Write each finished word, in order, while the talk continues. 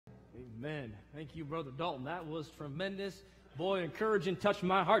Amen. Thank you, Brother Dalton. That was tremendous. Boy, encouraging, touched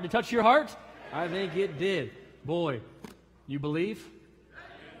my heart. Did it touch your heart? I think it did. Boy, you believe?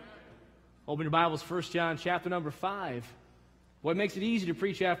 Open your Bibles, 1 John chapter number 5. Boy, it makes it easy to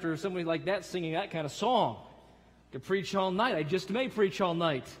preach after somebody like that singing that kind of song. To preach all night. I just may preach all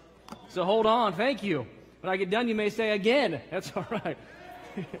night. So hold on. Thank you. When I get done, you may say again. That's all right.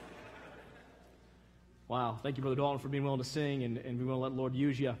 Wow. Thank you, Brother Dalton, for being willing to sing and being willing to let the Lord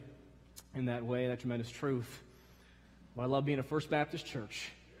use you in that way, that tremendous truth. Well, I love being a First Baptist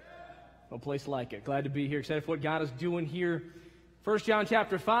church. No place like it. Glad to be here. Excited for what God is doing here. 1 John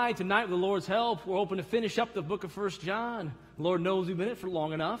chapter 5. Tonight, with the Lord's help, we're hoping to finish up the book of 1 John. The Lord knows we've been in it for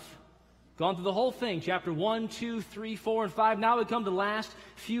long enough. Gone through the whole thing. Chapter 1, 2, 3, 4, and 5. Now we come to the last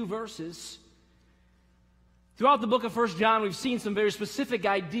few verses. Throughout the book of 1 John, we've seen some very specific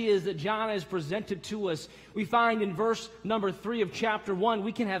ideas that John has presented to us. We find in verse number 3 of chapter 1,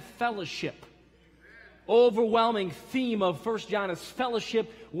 we can have fellowship. Overwhelming theme of 1 John is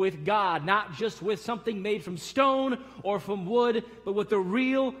fellowship with God, not just with something made from stone or from wood, but with the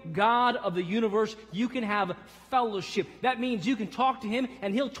real God of the universe. You can have fellowship. That means you can talk to Him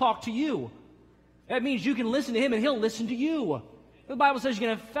and He'll talk to you. That means you can listen to Him and He'll listen to you. The Bible says you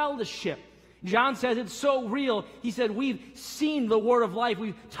can have fellowship. John says it's so real. He said, we've seen the Word of life.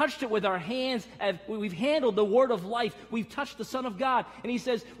 We've touched it with our hands. We've handled the Word of life. We've touched the Son of God. And he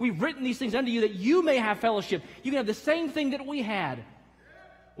says, we've written these things unto you that you may have fellowship. You can have the same thing that we had.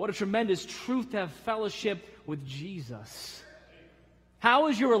 What a tremendous truth to have fellowship with Jesus. How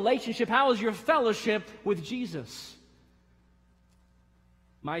is your relationship? How is your fellowship with Jesus?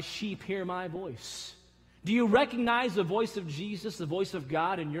 My sheep hear my voice. Do you recognize the voice of Jesus, the voice of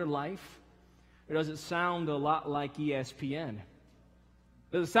God in your life? Or does it sound a lot like ESPN?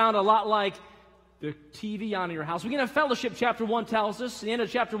 Does it sound a lot like the TV on in your house? We can have fellowship, chapter 1 tells us. The end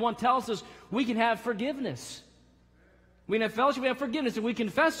of chapter 1 tells us we can have forgiveness. We can have fellowship, we have forgiveness. If we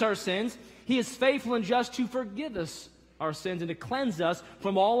confess our sins, He is faithful and just to forgive us our sins and to cleanse us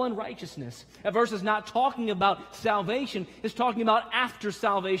from all unrighteousness. That verse is not talking about salvation. It's talking about after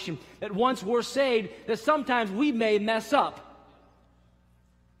salvation. That once we're saved, that sometimes we may mess up.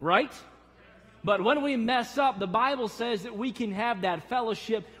 Right? But when we mess up, the Bible says that we can have that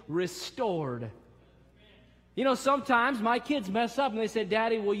fellowship restored. You know, sometimes my kids mess up and they say,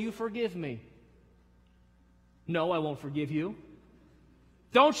 Daddy, will you forgive me? No, I won't forgive you.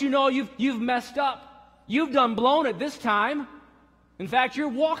 Don't you know you've messed up? You've done blown it this time. In fact, you're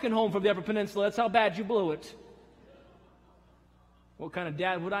walking home from the Upper Peninsula. That's how bad you blew it. What kind of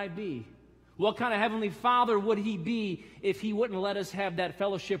dad would I be? What kind of Heavenly Father would He be if He wouldn't let us have that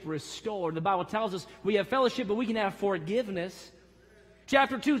fellowship restored? The Bible tells us we have fellowship, but we can have forgiveness.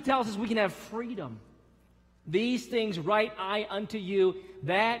 Chapter 2 tells us we can have freedom. These things write I unto you,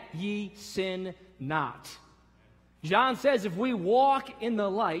 that ye sin not. John says if we walk in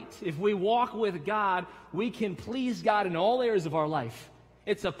the light, if we walk with God, we can please God in all areas of our life.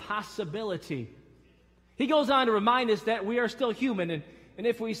 It's a possibility. He goes on to remind us that we are still human, and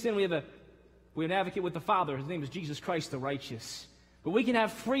if we sin, we have an advocate with the Father. His name is Jesus Christ the righteous. But we can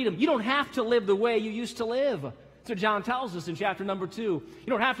have freedom. You don't have to live the way you used to live. That's what John tells us in chapter number 2. You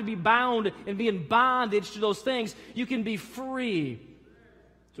don't have to be bound and be in bondage to those things. You can be free.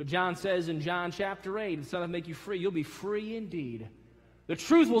 That's what John says in John chapter 8. The Son will make you free. You'll be free indeed. The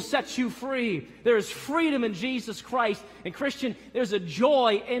truth will set you free. There is freedom in Jesus Christ. And Christian, there's a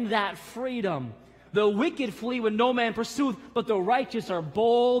joy in that freedom. The wicked flee when no man pursueth, but the righteous are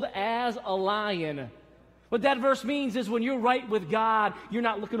bold as a lion. What that verse means is when you're right with God, you're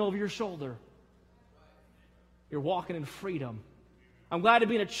not looking over your shoulder. You're walking in freedom. I'm glad to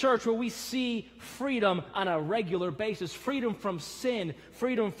be in a church where we see freedom on a regular basis. Freedom from sin,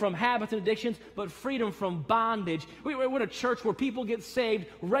 freedom from habits and addictions, but freedom from bondage. We're in a church where people get saved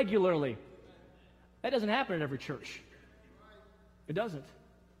regularly. That doesn't happen in every church. It doesn't.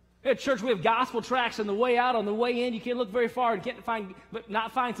 At church, we have gospel tracts on the way out, on the way in. You can't look very far and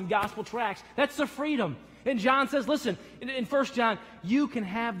not find some gospel tracts. That's the freedom. And John says, listen, in 1 John, you can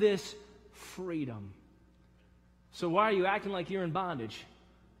have this freedom. So why are you acting like you're in bondage?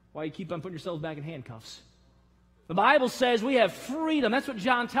 Why do you keep on putting yourselves back in handcuffs? The Bible says we have freedom. That's what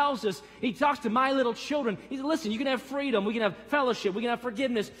John tells us. He talks to my little children. He says, listen, you can have freedom. We can have fellowship. We can have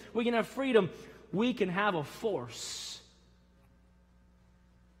forgiveness. We can have freedom. We can have a force.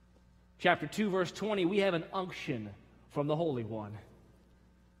 Chapter 2, verse 20, we have an unction from the Holy One.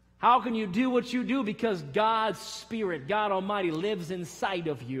 How can you do what you do? Because God's Spirit, God Almighty, lives inside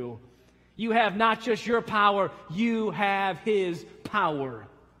of you. You have not just your power, you have His power.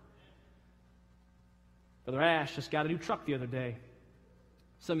 Brother Ash just got a new truck the other day.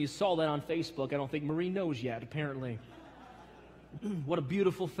 Some of you saw that on Facebook. I don't think Marie knows yet, apparently. What a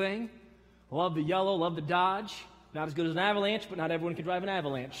beautiful thing. Love the yellow, love the Dodge. Not as good as an Avalanche, but not everyone can drive an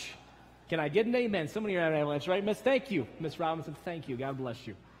Avalanche. Can I get an amen? Somebody here have an Avalanche, right, Miss? Thank you, Miss Robinson. Thank you. God bless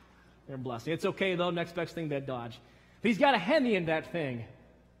you. They're a blessing. It's okay, though. Next best thing, that Dodge. But he's got a Hemi in that thing.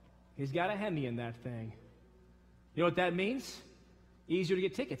 He's got a Hemi in that thing. You know what that means? Easier to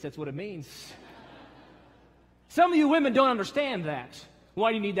get tickets. That's what it means. Some of you women don't understand that.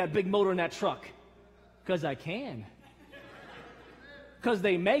 Why do you need that big motor in that truck? Because I can. Because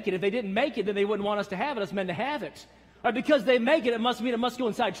they make it. If they didn't make it, then they wouldn't want us to have it. Us men to have it. Or because they make it, it must mean it must go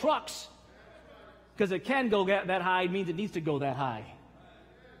inside trucks. Because it can go that high means it needs to go that high.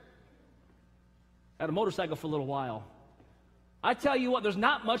 I had a motorcycle for a little while. I tell you what, there's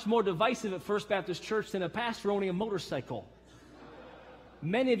not much more divisive at First Baptist Church than a pastor owning a motorcycle.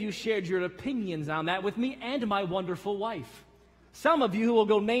 Many of you shared your opinions on that with me and my wonderful wife. Some of you who will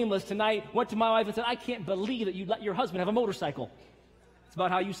go nameless tonight went to my wife and said, I can't believe that you let your husband have a motorcycle. It's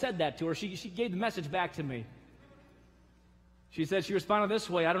about how you said that to her. She gave the message back to me. She said, she responded this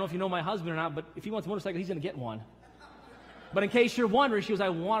way, I don't know if you know my husband or not, but if he wants a motorcycle, he's going to get one. But in case you're wondering, she goes, I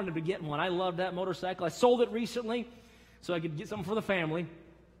wanted him to get one. I love that motorcycle. I sold it recently so I could get something for the family.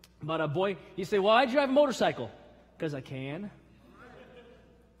 But boy, you say, well, why'd you drive a motorcycle? Because I can.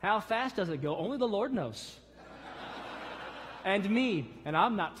 How fast does it go? Only the Lord knows. And me. And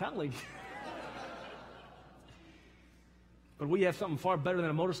I'm not telling. But we have something far better than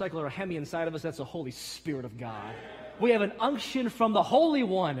a motorcycle or a Hemi inside of us. That's the Holy Spirit of God. We have an unction from the Holy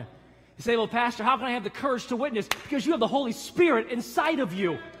One. You say, well, Pastor, how can I have the courage to witness? Because you have the Holy Spirit inside of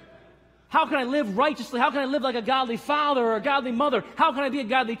you. How can I live righteously? How can I live like a godly father or a godly mother? How can I be a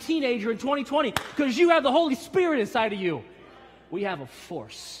godly teenager in 2020? Because you have the Holy Spirit inside of you. We have a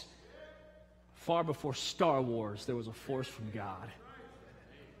force. Far before Star Wars, there was a force from God.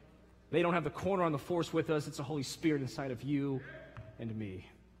 They don't have the corner on the force with us. It's the Holy Spirit inside of you and me.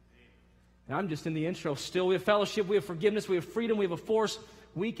 And I'm just in the intro still. We have fellowship, we have forgiveness, we have freedom, we have a force.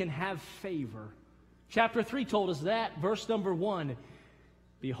 We can have favor. Chapter 3 told us that. Verse number 1.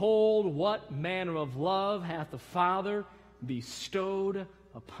 Behold, what manner of love hath the Father bestowed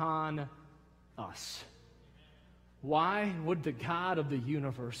upon us. Why would the God of the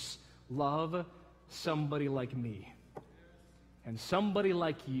universe love somebody like me and somebody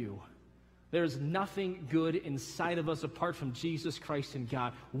like you? There's nothing good inside of us apart from Jesus Christ and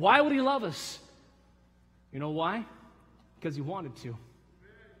God. Why would he love us? You know why? Because he wanted to.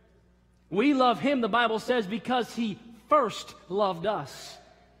 We love him, the Bible says, because he first loved us.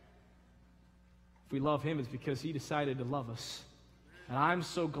 If we love him, it's because he decided to love us. And I'm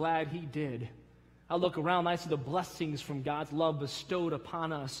so glad he did. I look around and I see the blessings from God's love bestowed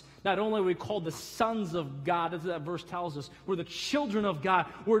upon us. Not only are we called the sons of God, as that verse tells us, we're the children of God.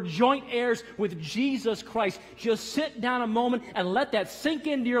 We're joint heirs with Jesus Christ. Just sit down a moment and let that sink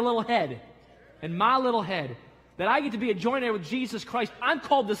into your little head, and my little head, that I get to be a joint heir with Jesus Christ. I'm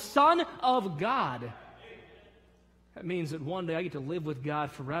called the Son of God. That means that one day I get to live with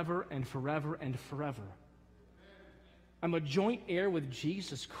God forever and forever and forever. I'm a joint heir with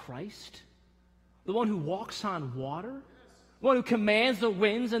Jesus Christ. The one who walks on water, the one who commands the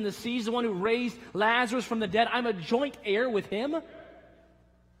winds and the seas, the one who raised Lazarus from the dead. I'm a joint heir with him.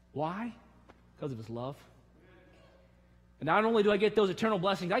 Why? Because of his love. And not only do I get those eternal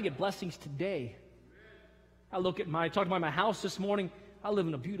blessings, I get blessings today. I talked about my house this morning. I live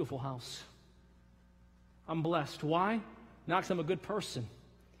in a beautiful house. I'm blessed. Why? Not because I'm a good person.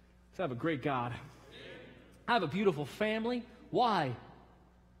 Because I have a great God. I have a beautiful family. Why?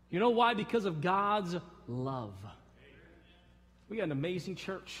 You know why? Because of God's love. We got an amazing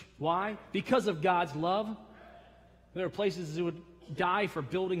church. Why? Because of God's love. There are places that would die for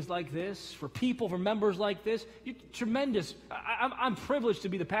buildings like this, for people, for members like this. Tremendous. I'm privileged to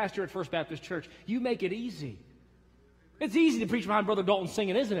be the pastor at First Baptist Church. You make it easy. It's easy to preach behind Brother Dalton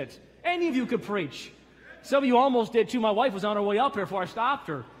singing, isn't it? Any of you could preach. Some of you almost did too. My wife was on her way up here before I stopped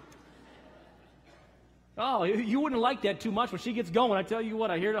her. Oh, you wouldn't like that too much. When she gets going, I tell you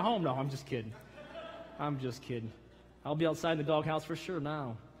what, I hear it at home. No, I'm just kidding. I'm just kidding. I'll be outside in the doghouse for sure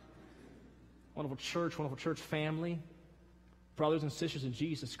now. Wonderful church family. Brothers and sisters in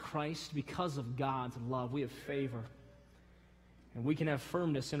Jesus Christ, because of God's love, we have favor. And we can have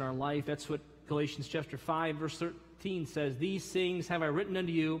firmness in our life. That's what Galatians chapter 5, verse 13 says. These things have I written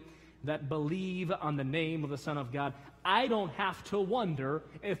unto you that believe on the name of the Son of God. I don't have to wonder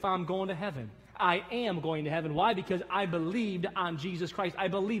if I'm going to heaven. I am going to heaven. Why? Because I believed on Jesus Christ. I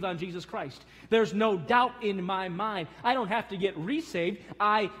believe on Jesus Christ. There's no doubt in my mind. I don't have to get resaved.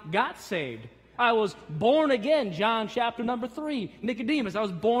 I got saved. I was born again, John chapter number 3. Nicodemus, I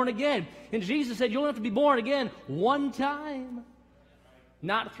was born again. And Jesus said, you don't have to be born again one time,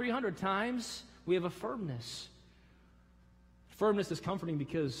 not 300 times. We have a firmness. Firmness is comforting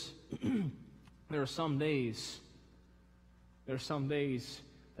because there are some days that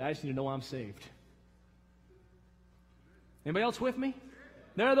I just need to know I'm saved. Anybody else with me?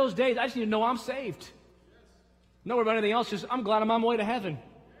 There are those days I just need to know I'm saved. No worry about anything else, just I'm glad I'm on my way to heaven.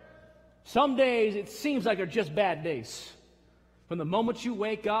 Some days it seems like they're just bad days. From the moment you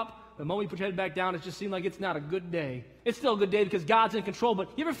wake up, the moment you put your head back down, it just seems like it's not a good day. It's still a good day because God's in control, but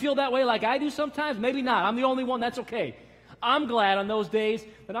you ever feel that way like I do sometimes? Maybe not. I'm the only one. That's okay. I'm glad on those days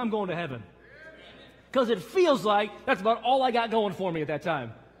that I'm going to heaven. Because it feels like that's about all I got going for me at that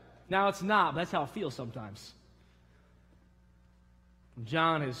time. Now it's not, but that's how it feels sometimes.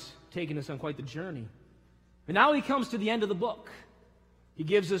 John has taken us on quite the journey. And now he comes to the end of the book. He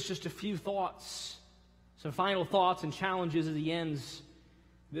gives us just a few thoughts, some final thoughts and challenges as he ends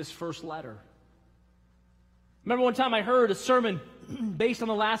this first letter. Remember one time I heard a sermon based on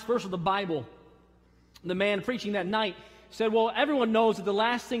the last verse of the Bible. The man preaching that night said, well, everyone knows that the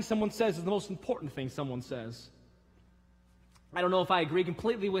last thing someone says is the most important thing someone says. I don't know if I agree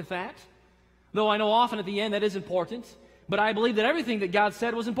completely with that, though I know often at the end that is important, but I believe that everything that God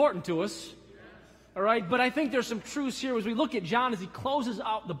said was important to us. All right, but I think there's some truths here as we look at John as he closes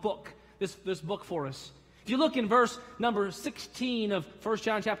out the book, this book for us. If you look in verse number 16 of 1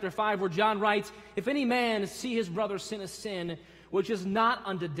 John chapter 5, where John writes, if any man see his brother sin a sin, which is not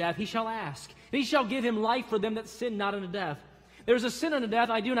unto death, he shall ask. And he shall give him life for them that sin not unto death. There is a sin unto death,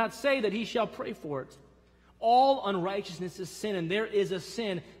 I do not say that he shall pray for it. All unrighteousness is sin, and there is a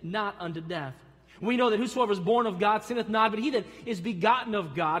sin not unto death. We know that whosoever is born of God sinneth not, but he that is begotten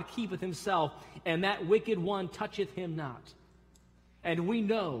of God keepeth himself, and that wicked one toucheth him not. And we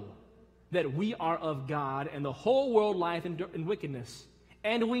know that we are of God, and the whole world lieth in wickedness.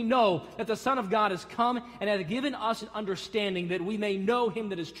 And we know that the Son of God has come and hath given us an understanding that we may know him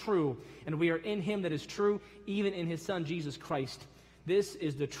that is true, and we are in him that is true, even in his Son Jesus Christ. This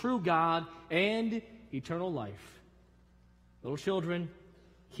is the true God and eternal life. Little children,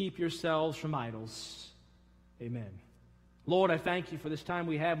 keep yourselves from idols. Amen. Lord, I thank you for this time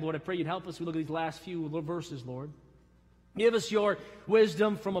we have. Lord, I pray you'd help us. We look at these last few little verses, Lord. Give us your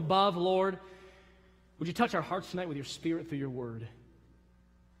wisdom from above, Lord. Would you touch our hearts tonight with your Spirit through your word?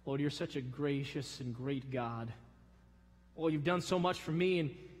 Lord, you're such a gracious and great God. Lord, you've done so much for me,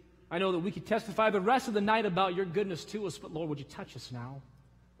 and I know that we could testify the rest of the night about your goodness to us, but Lord, would you touch us now?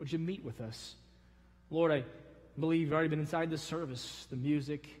 Would you meet with us? Lord, I believe you've already been inside this service, the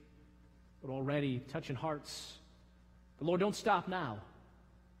music, but already touching hearts. But Lord, don't stop now.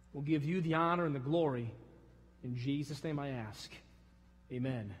 We'll give you the honor and the glory. In Jesus' name I ask.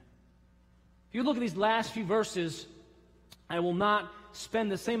 Amen. If you look at these last few verses, I will not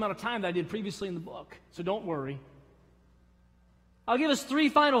spend the same amount of time that I did previously in the book, so don't worry. I'll give us three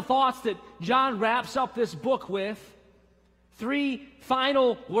final thoughts that John wraps up this book with. Three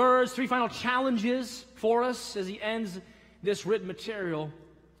final words, three final challenges for us as he ends this written material.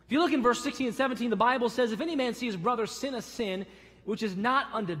 If you look in verse 16 and 17, the Bible says, if any man see his brother sin a sin, which is not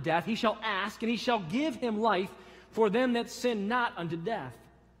unto death, he shall ask, and he shall give him life for them that sin not unto death.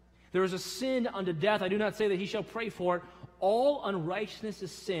 There is a sin unto death, I do not say that he shall pray for it. All unrighteousness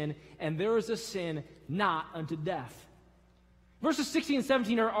is sin, and there is a sin not unto death. Verses 16 and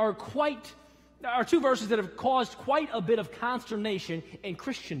 17 are two verses that have caused quite a bit of consternation in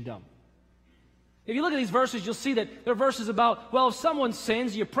Christendom. If you look at these verses, you'll see that they're verses about, well, if someone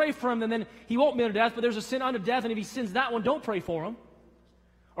sins, you pray for him, and then he won't be unto death, but there's a sin unto death, and if he sins that one, don't pray for him.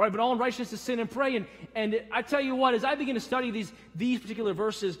 All right, but all unrighteousness is sin and pray. And I tell you what, as I begin to study these particular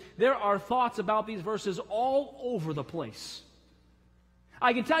verses, there are thoughts about these verses all over the place.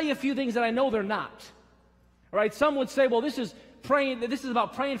 I can tell you a few things that I know they're not. All right, some would say, well, this is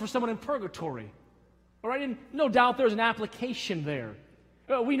about praying for someone in purgatory. All right, and no doubt there's an application there.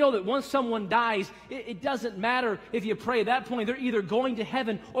 We know that once someone dies, it doesn't matter if you pray. At that point, they're either going to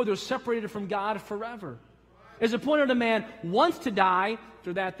heaven or they're separated from God forever. As appointed a man wants to die,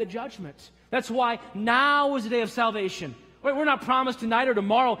 after that the judgment. That's why now is the day of salvation. We're not promised tonight or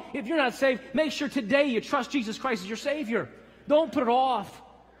tomorrow. If you're not saved, make sure today you trust Jesus Christ as your Savior. Don't put it off.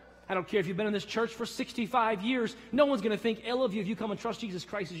 I don't care if you've been in this church for 65 years. No one's going to think ill of you if you come and trust Jesus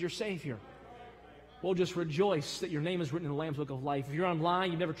Christ as your Savior. We'll just rejoice that your name is written in the Lamb's Book of Life. If you're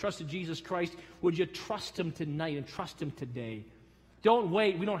online, you've never trusted Jesus Christ, would you trust Him tonight and trust Him today? Don't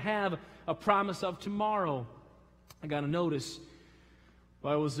wait. We don't have a promise of tomorrow. I got a notice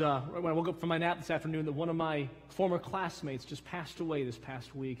when I woke up from my nap this afternoon that one of my former classmates just passed away this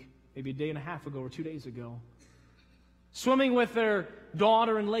past week. maybe a day and a half ago or 2 days ago. Swimming with their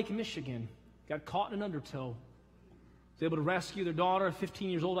daughter in Lake Michigan. Got caught in an undertow. Was able to rescue their daughter, 15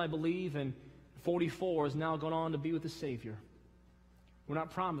 years old, I believe, and 44, has now gone on to be with the Savior. We're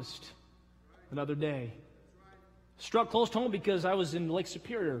not promised another day. Struck close to home because I was in Lake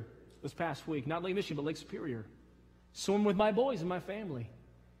Superior this past week. Not Lake Michigan, but Lake Superior. Swimming with my boys and my family.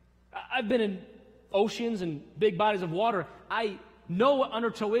 I've been in oceans and big bodies of water. I know what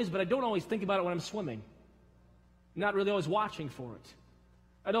undertow is, but I don't always think about it when I'm swimming. I'm not really always watching for it.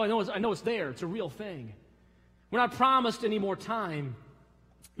 I know it's there. It's a real thing. We're not promised any more time.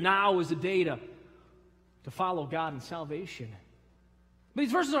 Now is the day to follow God in salvation. But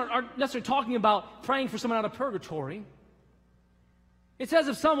these verses aren't necessarily talking about praying for someone out of purgatory. It says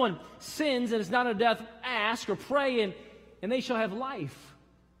if someone sins and is not unto death, ask or pray, and they shall have life.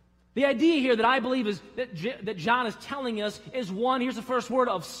 The idea here that I believe is that John is telling us is one, here's the first word,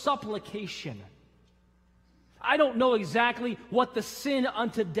 of supplication. I don't know exactly what the sin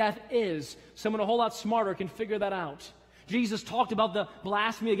unto death is. Someone a whole lot smarter can figure that out. Jesus talked about the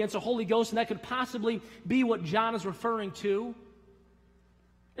blasphemy against the Holy Ghost, and that could possibly be what John is referring to.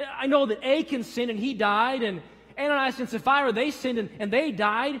 I know that Achan sinned and he died, and Ananias and Sapphira, they sinned and they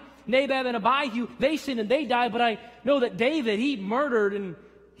died. Nadab and Abihu, they sinned and they died, but I know that David, he murdered and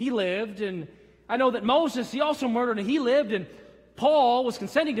he lived, and I know that Moses, he also murdered and he lived, and Paul was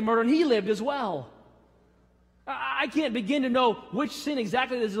consenting to murder and he lived as well. I can't begin to know which sin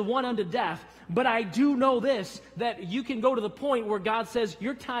exactly is the one unto death, but I do know this, that you can go to the point where God says,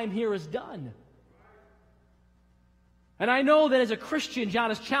 your time here is done. And I know that as a Christian,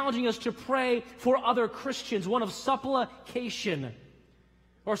 John is challenging us to pray for other Christians, one of supplication.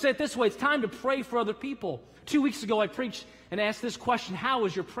 Or say it this way, it's time to pray for other people. 2 weeks ago, I preached and asked this question, how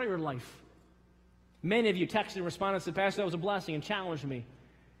is your prayer life? Many of you texted and responded and said, Pastor, that was a blessing, and challenged me.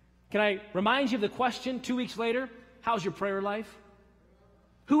 Can I remind you of the question 2 weeks later? How's your prayer life?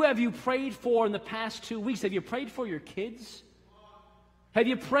 Who have you prayed for in the past 2 weeks? Have you prayed for your kids? Have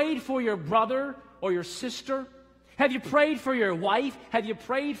you prayed for your brother or your sister? Have you prayed for your wife? Have you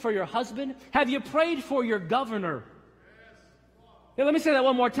prayed for your husband? Have you prayed for your governor? Now, let me say that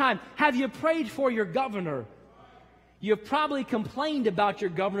one more time. Have you prayed for your governor? You've probably complained about your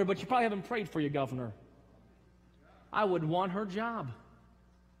governor, but you probably haven't prayed for your governor. I would want her job.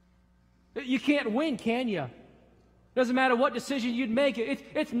 You can't win, can you? Doesn't matter what decision you'd make.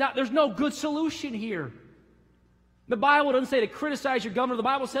 There's no good solution here. The Bible doesn't say to criticize your governor. The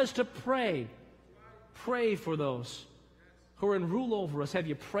Bible says to pray. Pray for those who are in rule over us. Have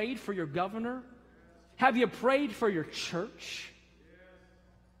you prayed for your governor? Have you prayed for your church?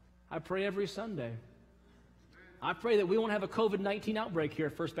 I pray every Sunday. I pray that we won't have a COVID-19 outbreak here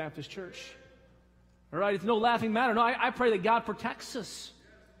at First Baptist Church. All right, it's no laughing matter. No, I pray that God protects us.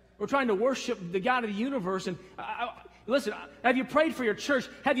 We're trying to worship the God of the universe. And listen, have you prayed for your church?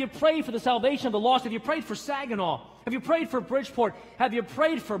 Have you prayed for the salvation of the lost? Have you prayed for Saginaw? Have you prayed for Bridgeport? Have you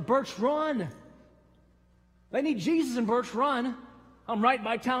prayed for Birch Run? They need Jesus in Birch Run. I'm right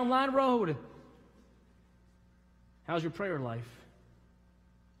by Town Line Road. How's your prayer life?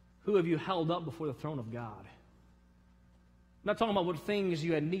 Who have you held up before the throne of God? I'm not talking about what things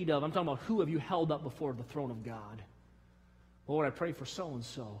you had need of. I'm talking about who have you held up before the throne of God. Lord, I pray for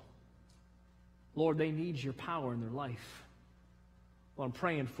so-and-so. Lord, they need your power in their life. Well, I'm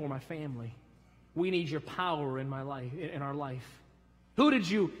praying for my family. We need your power in my life, in our life. Who did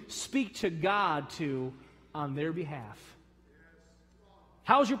you speak to God to on their behalf?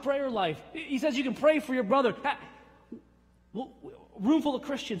 How's your prayer life? He says you can pray for your brother. Room full of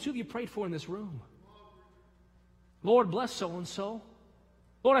Christians. Who have you prayed for in this room? Lord, bless so-and-so.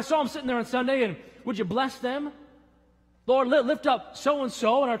 Lord, I saw him sitting there on Sunday, and would you bless them? Lord, lift up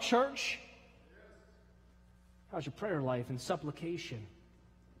so-and-so in our church. How's your prayer life and supplication?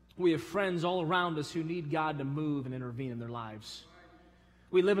 We have friends all around us who need God to move and intervene in their lives.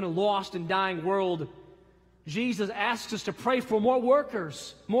 We live in a lost and dying world. Jesus asks us to pray for more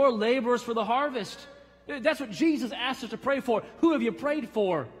workers, more laborers for the harvest. That's what Jesus asks us to pray for. Who have you prayed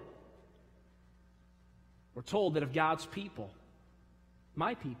for? We're told that if God's people,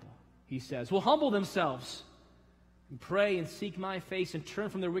 my people, he says, will humble themselves and pray and seek my face and turn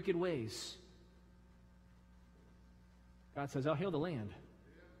from their wicked ways, God says, I'll heal the land.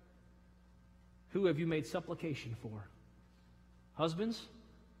 Who have you made supplication for? Husbands,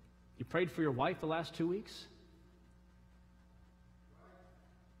 you prayed for your wife the last 2 weeks?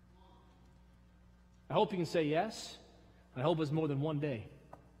 I hope you can say yes. I hope it's more than one day.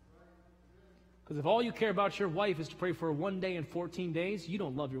 Because if all you care about your wife is to pray for her 1 day and 14 days, you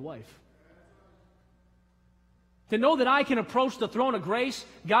don't love your wife. To know that I can approach the throne of grace,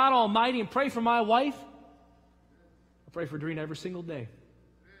 God Almighty, and pray for my wife. I pray for Doreen every single day.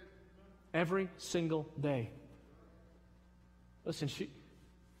 Every single day. Listen,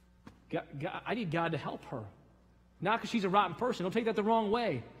 I need God to help her. Not because she's a rotten person. Don't take that the wrong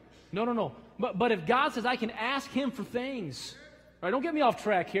way. No. But if God says I can ask Him for things, all right, don't get me off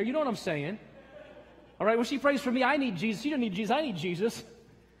track here. You know what I'm saying. All right, when she prays for me, I need Jesus. She doesn't need Jesus. I need Jesus.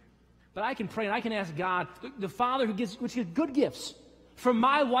 But I can pray and I can ask God, the Father which gives good gifts, for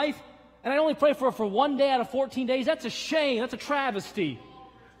my wife, and I only pray for her for 1 day out of 14 days. That's a shame. That's a travesty.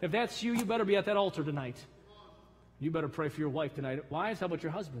 If that's you, you better be at that altar tonight. You better pray for your wife tonight. Wives, how about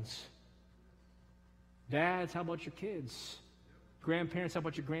your husbands? Dads, how about your kids? Grandparents, how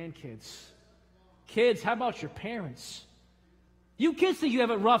about your grandkids? Kids, how about your parents? You kids think you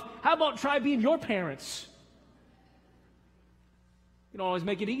have it rough. How about try being your parents? You don't always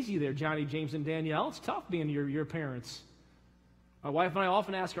make it easy there, Johnny, James, and Danielle. It's tough being your parents. My wife and I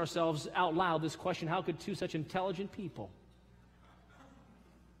often ask ourselves out loud this question: how could two such intelligent people?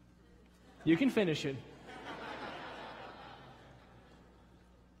 You can finish it.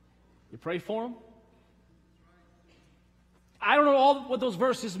 You pray for them? I don't know what those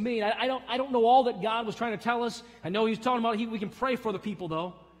verses mean. I don't know all that God was trying to tell us. I know He was talking about we can pray for the people,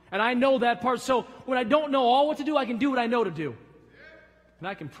 though. And I know that part. So when I don't know all what to do, I can do what I know to do. And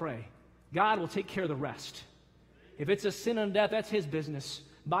I can pray. God will take care of the rest. If it's a sin and death, that's His business.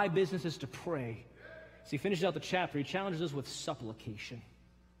 My business is to pray. So He finishes out the chapter. He challenges us with supplication.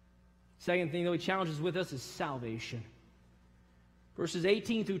 Second thing, though, He challenges with us is salvation. Verses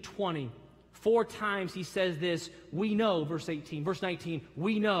 18 through 20. 4 times He says this: we know, verse 18. Verse 19,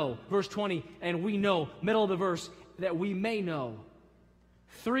 we know. Verse 20, and we know. Middle of the verse, that we may know.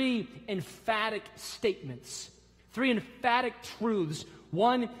 3 emphatic statements. 3 emphatic truths.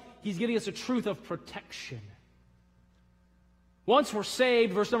 One, He's giving us a truth of protection. Once we're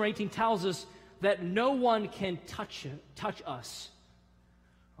saved, verse number 18 tells us that no one can touch us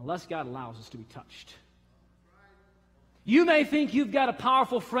unless God allows us to be touched. You may think you've got a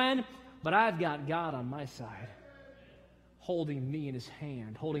powerful friend, but I've got God on my side, holding me in His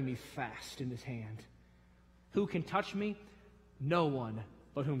hand, holding me fast in His hand. Who can touch me? No one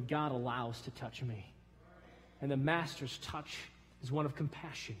but whom God allows to touch me. And the Master's touch is one of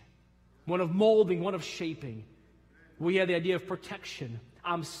compassion, one of molding, one of shaping. We have the idea of protection.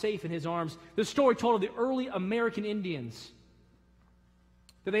 I'm safe in His arms. The story told of the early American Indians,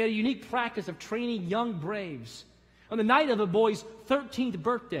 that they had a unique practice of training young braves. On the night of the boy's 13th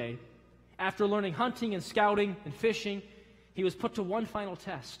birthday, after learning hunting and scouting and fishing, he was put to one final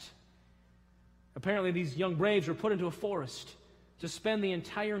test. Apparently, these young braves were put into a forest to spend the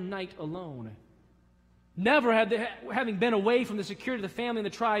entire night alone. Never having been away from the security of the family and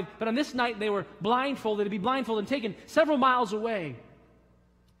the tribe, but on this night they were blindfolded, to be blindfolded and taken several miles away. When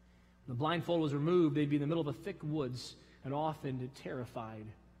the blindfold was removed, they'd be in the middle of the thick woods and often terrified.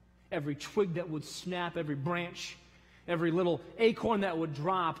 Every twig that would snap, every branch, every little acorn that would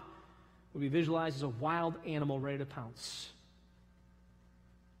drop would be visualized as a wild animal ready to pounce.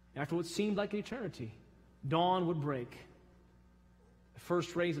 After what seemed like an eternity, dawn would break, the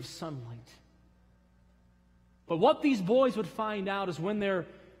first rays of sunlight. But what these boys would find out is when their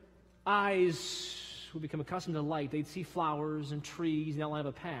eyes would become accustomed to light, they'd see flowers and trees and outline of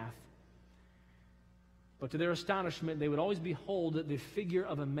a path. But to their astonishment, they would always behold the figure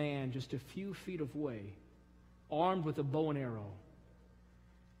of a man just a few feet away, armed with a bow and arrow.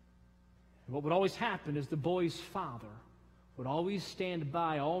 And what would always happen is the boy's father would always stand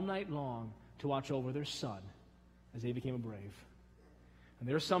by all night long to watch over their son as they became a brave. And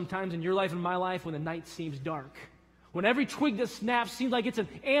there are some times in your life and my life when the night seems dark, when every twig that snaps seems like it's an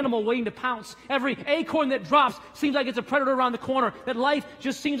animal waiting to pounce, every acorn that drops seems like it's a predator around the corner, that life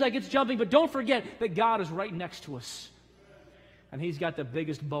just seems like it's jumping. But don't forget that God is right next to us, and He's got the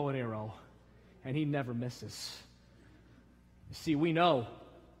biggest bow and arrow, and He never misses. You see, we know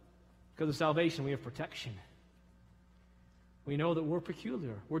because of salvation we have protection. We know that we're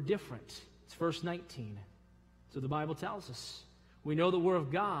peculiar, we're different. It's verse 19. So the Bible tells us. We know that we're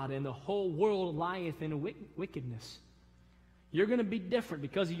of God, and the whole world lieth in wickedness. You're going to be different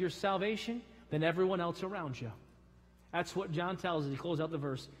because of your salvation than everyone else around you. That's what John tells us. He closed out the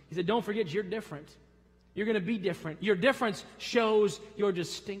verse. He said, don't forget you're different. You're going to be different. Your difference shows your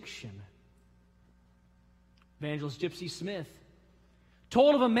distinction. Evangelist Gypsy Smith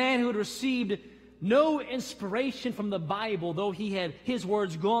told of a man who had received no inspiration from the Bible, though he had his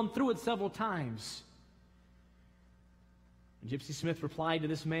words gone through it several times. And Gypsy Smith replied to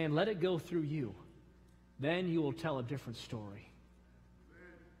this man, let it go through you. Then you will tell a different story.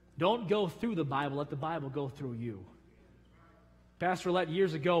 Don't go through the Bible. Let the Bible go through you. Pastor Lett,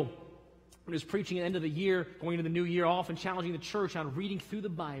 years ago, when he was preaching at the end of the year, going into the new year, often challenging the church on reading through the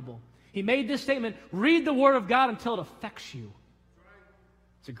Bible, he made this statement, read the Word of God until it affects you.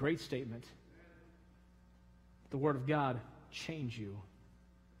 It's a great statement. The Word of God change you.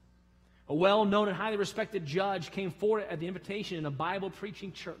 A well-known and highly respected judge came forward at the invitation in a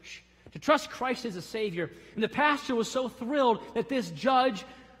Bible-preaching church to trust Christ as a Savior. And the pastor was so thrilled that this judge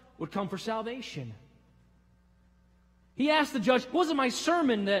would come for salvation. He asked the judge, what was it my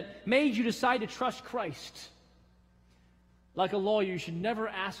sermon that made you decide to trust Christ? Like a lawyer, you should never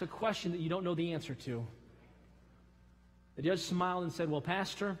ask a question that you don't know the answer to. The judge smiled and said, well,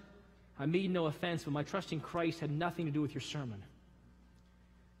 Pastor, I mean no offense, but my trust in Christ had nothing to do with your sermon.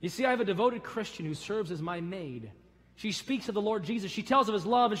 You see, I have a devoted Christian who serves as my maid. She speaks of the Lord Jesus. She tells of His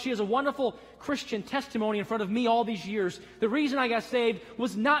love, and she has a wonderful Christian testimony in front of me all these years. The reason I got saved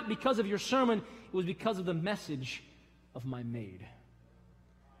was not because of your sermon. It was because of the message of my maid.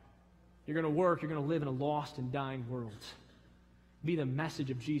 You're going to work. You're going to live in a lost and dying world. Be the message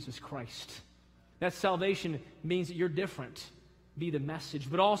of Jesus Christ. That salvation means that you're different. Be the message.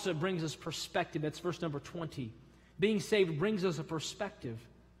 But also it brings us perspective. That's verse number 20. Being saved brings us a perspective.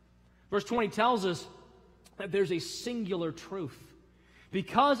 Verse 20 tells us that there's a singular truth.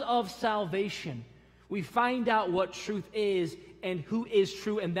 Because of salvation, we find out what truth is and who is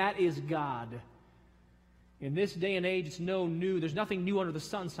true, and that is God. In this day and age, it's no new. There's nothing new under the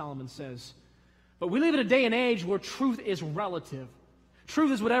sun, Solomon says. But we live in a day and age where truth is relative.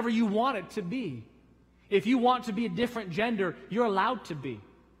 Truth is whatever you want it to be. If you want to be a different gender, you're allowed to be.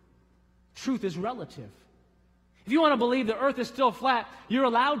 Truth is relative. If you want to believe the earth is still flat, you're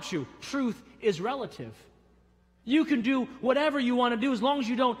allowed to. Truth is relative. You can do whatever you want to do as long as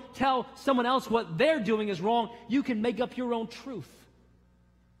you don't tell someone else what they're doing is wrong. You can make up your own truth.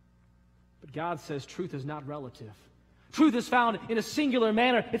 But God says truth is not relative. Truth is found in a singular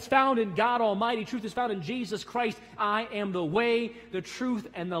manner. It's found in God Almighty. Truth is found in Jesus Christ. I am the way, the truth,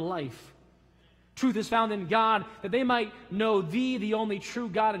 and the life. Truth is found in God, that they might know Thee, the only true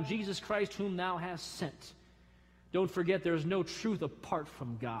God, and Jesus Christ, whom Thou hast sent. Don't forget, there is no truth apart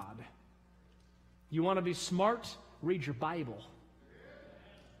from God. You want to be smart? Read your Bible.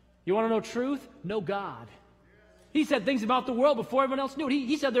 You want to know truth? Know God. He said things about the world before everyone else knew it.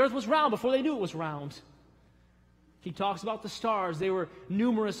 He said the earth was round before they knew it was round. He talks about the stars. They were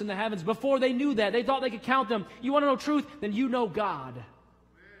numerous in the heavens. Before they knew that, they thought they could count them. You want to know truth? Then you know God.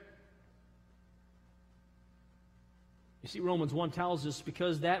 You see, Romans 1 tells us,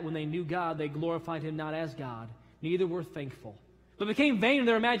 because that when they knew God, they glorified Him not as God, neither were thankful, but became vain in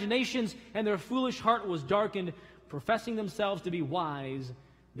their imaginations, and their foolish heart was darkened. Professing themselves to be wise,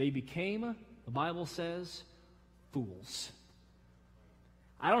 they became, the Bible says, fools.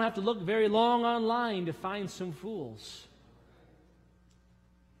 I don't have to look very long online to find some fools.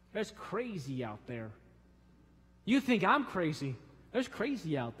 There's crazy out there. You think I'm crazy. There's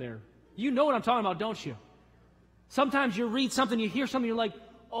crazy out there. You know what I'm talking about, don't you? Sometimes you read something, you hear something, you're like,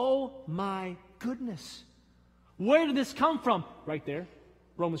 oh my goodness. Where did this come from? Right there,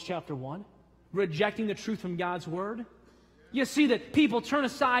 Romans chapter 1. Rejecting the truth from God's Word. You see that people turn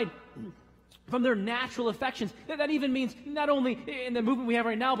aside from their natural affections. That even means not only in the movement we have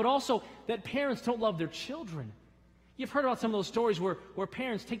right now, but also that parents don't love their children. You've heard about some of those stories where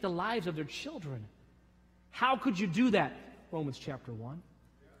parents take the lives of their children. How could you do that? Romans chapter 1.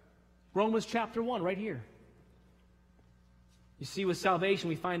 Romans chapter 1, right here. You see, with salvation,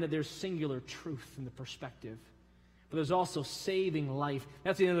 we find that there's singular truth in the perspective. But there's also saving life.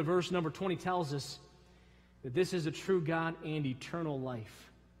 That's the end of the verse. Number 20 tells us that this is a true God and eternal life.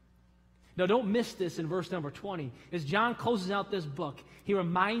 Now, don't miss this in verse number 20. As John closes out this book, he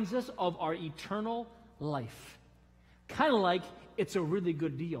reminds us of our eternal life. Kind of like it's a really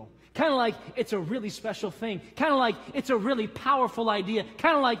good deal. Kind of like it's a really special thing. Kind of like it's a really powerful idea.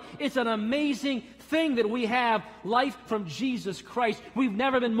 Kind of like it's an amazing thing that we have, life from Jesus Christ. We've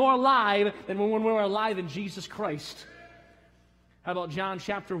never been more alive than when we were alive in Jesus Christ. How about John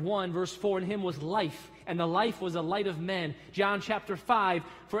chapter 1, verse 4? In Him was life, and the life was the light of men. John chapter 5,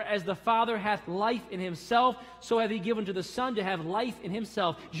 for as the Father hath life in Himself, so hath He given to the Son to have life in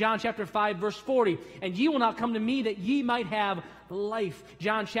Himself. John chapter 5, verse 40, and ye will not come to me that ye might have life.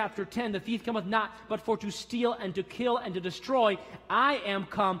 John chapter 10, the thief cometh not but for to steal and to kill and to destroy. I am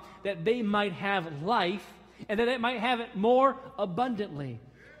come that they might have life, and that they might have it more abundantly.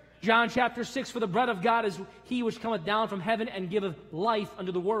 John chapter 6, for the bread of God is He which cometh down from heaven and giveth life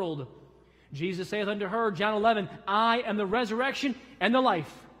unto the world. Jesus saith unto her, John 11, I am the resurrection and the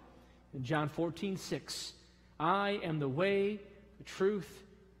life. And John 14, 6, I am the way, the truth,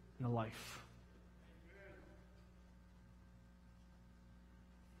 and a life.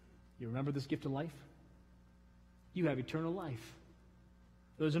 You remember this gift of life? You have eternal life.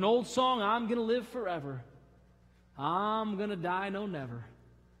 There's an old song, I'm going to live forever. I'm going to die no never.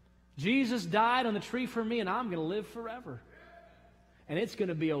 Jesus died on the tree for me, and I'm going to live forever. And it's going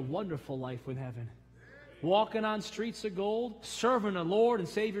to be a wonderful life with heaven. Walking on streets of gold, serving the Lord and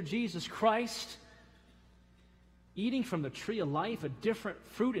Savior Jesus Christ, eating from the tree of life, a different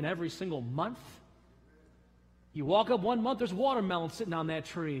fruit in every single month. You walk up one month, there's watermelon sitting on that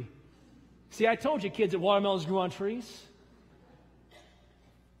tree. See, I told you kids that watermelons grew on trees.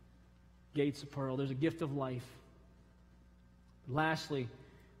 Gates of pearl, there's a gift of life. Lastly,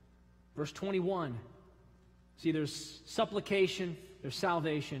 verse 21. See, there's supplication, there's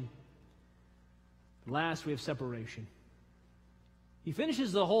salvation. Last, we have separation. He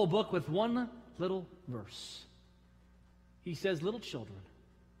finishes the whole book with one little verse. He says, little children.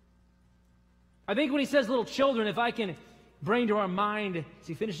 I think when he says little children, if I can bring to our mind as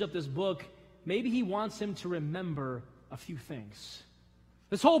he finishes up this book, maybe he wants him to remember a few things.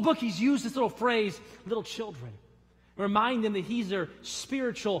 This whole book, he's used this little phrase, little children. Remind them that he's their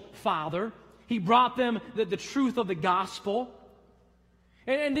spiritual father. He brought them the truth of the gospel.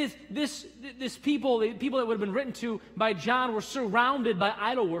 And this people, the people that would have been written to by John, were surrounded by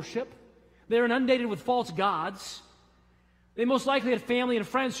idol worship. They were inundated with false gods. They most likely had family and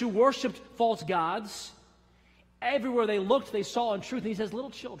friends who worshipped false gods. Everywhere they looked, they saw untruth. And he says, little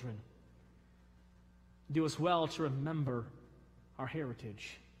children, do us well to remember our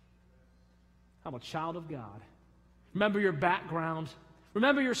heritage. I'm a child of God. Remember your background.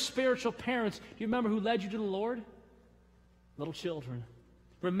 Remember your spiritual parents. Do you remember who led you to the Lord? Little children.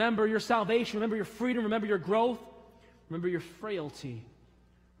 Remember your salvation. Remember your freedom. Remember your growth. Remember your frailty.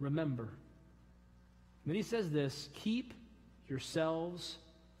 Remember. And then he says this, keep yourselves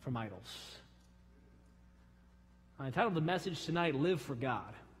from idols. I entitled the message tonight, Live for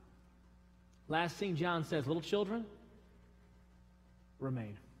God. Last thing John says, little children,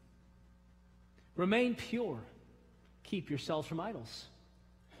 remain. Remain pure. Keep yourselves from idols.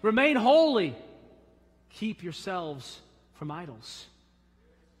 Remain holy. Keep yourselves from idols.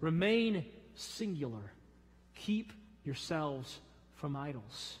 Remain singular. Keep yourselves from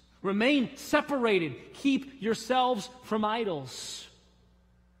idols. Remain separated. Keep yourselves from idols.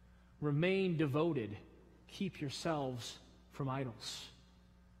 Remain devoted. Keep yourselves from idols.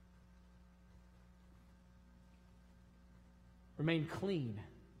 Remain clean.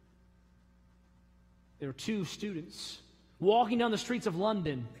 There were two students walking down the streets of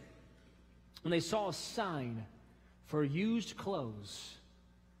London when they saw a sign for used clothes.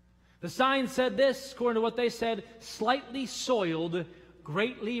 The sign said this, according to what they said, slightly soiled,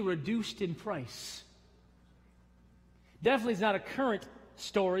 greatly reduced in price. Definitely is not a current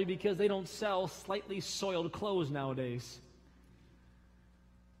story because they don't sell slightly soiled clothes nowadays.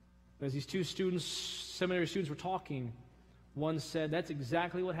 As these two students, seminary students, were talking, one said, that's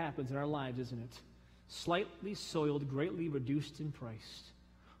exactly what happens in our lives, isn't it? Slightly soiled, greatly reduced in price.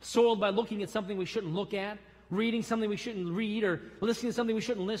 Soiled by looking at something we shouldn't look at, reading something we shouldn't read, or listening to something we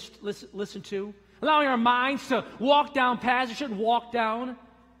shouldn't listen to, allowing our minds to walk down paths we shouldn't walk down.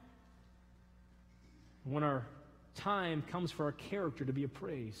 When our time comes for our character to be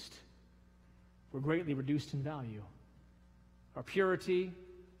appraised, we're greatly reduced in value. Our purity,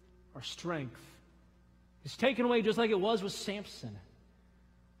 our strength is taken away just like it was with Samson,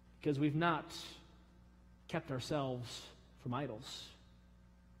 because we've not kept ourselves from idols.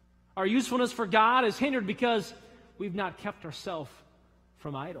 Our usefulness for God is hindered because we've not kept ourselves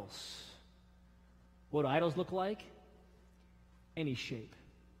from idols. What do idols look like? Any shape,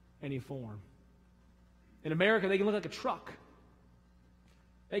 any form. In America, they can look like a truck.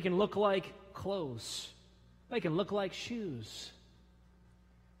 They can look like clothes. They can look like shoes.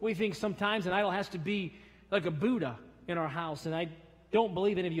 We think sometimes an idol has to be like a Buddha in our house, and I don't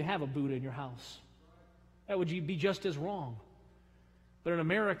believe any of you have a Buddha in your house. That would be just as wrong. But in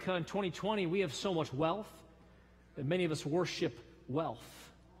America in 2020, we have so much wealth that many of us worship wealth.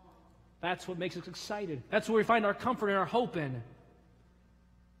 That's what makes us excited. That's where we find our comfort and our hope in.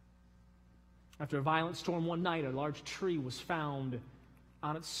 After a violent storm one night, a large tree was found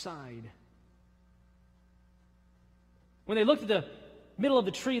on its side. When they looked at the middle of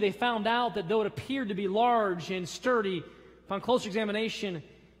the tree, they found out that though it appeared to be large and sturdy, upon closer examination,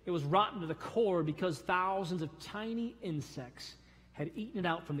 it was rotten to the core because thousands of tiny insects had eaten it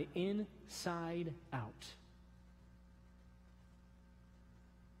out from the inside out.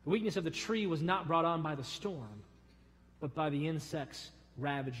 The weakness of the tree was not brought on by the storm, but by the insects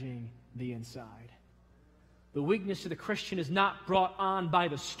ravaging the inside. The weakness of the Christian is not brought on by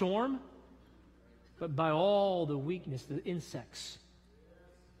the storm, but by all the weakness, the insects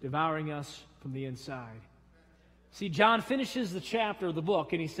devouring us from the inside. See, John finishes the chapter of the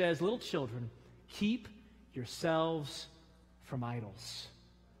book and he says, little children, keep yourselves from idols.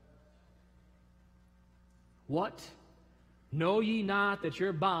 What? Know ye not that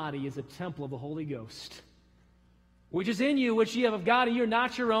your body is a temple of the Holy Ghost, which is in you, which ye have of God, and ye are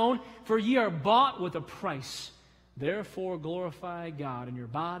not your own, for ye are bought with a price. Therefore glorify God in your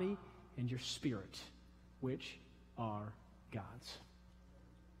body and your spirit, which are God's.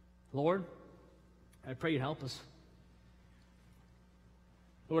 Lord, I pray you'd help us.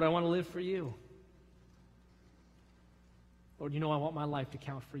 Lord, I want to live for you. Lord, you know I want my life to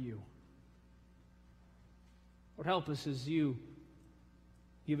count for you. Lord, help us as you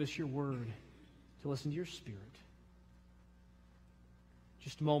give us your word to listen to your Spirit.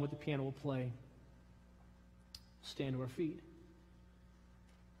 Just a moment, the piano will play. Stand to our feet.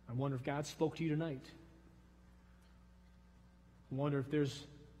 I wonder if God spoke to you tonight. I wonder if there's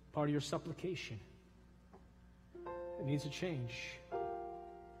part of your supplication that needs a change.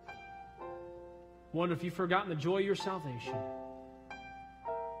 I wonder if you've forgotten the joy of your salvation.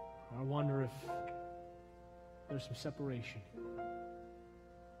 I wonder if there's some separation.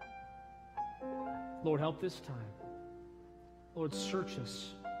 Lord, help this time. Lord, search us,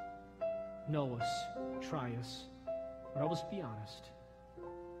 know us, try us. Lord, help us be honest.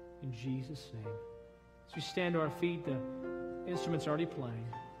 In Jesus' name. As we stand to our feet, the instruments are already playing.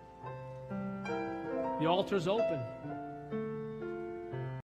 The altar's open.